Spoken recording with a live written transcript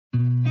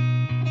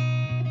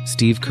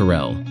Steve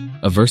Carell,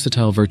 a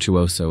versatile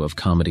virtuoso of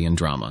comedy and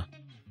drama.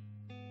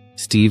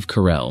 Steve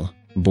Carell,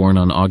 born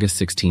on August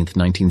 16,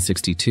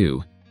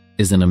 1962,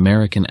 is an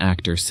American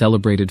actor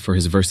celebrated for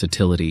his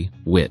versatility,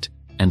 wit,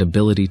 and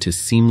ability to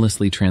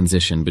seamlessly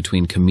transition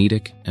between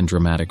comedic and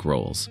dramatic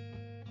roles.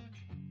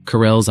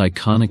 Carell's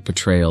iconic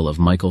portrayal of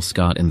Michael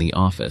Scott in The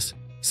Office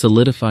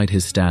solidified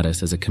his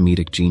status as a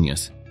comedic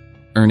genius,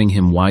 earning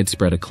him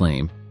widespread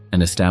acclaim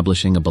and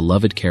establishing a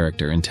beloved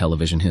character in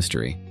television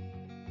history.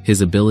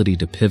 His ability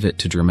to pivot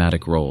to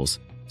dramatic roles,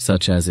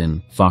 such as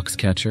in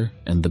Foxcatcher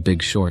and The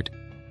Big Short,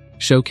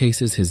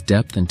 showcases his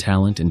depth and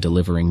talent in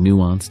delivering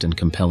nuanced and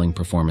compelling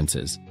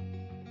performances.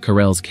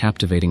 Carell's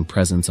captivating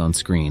presence on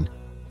screen,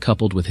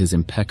 coupled with his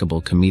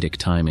impeccable comedic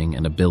timing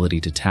and ability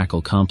to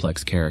tackle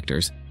complex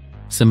characters,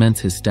 cements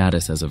his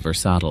status as a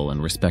versatile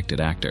and respected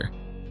actor.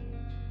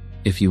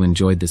 If you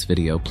enjoyed this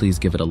video, please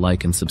give it a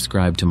like and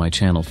subscribe to my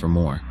channel for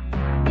more.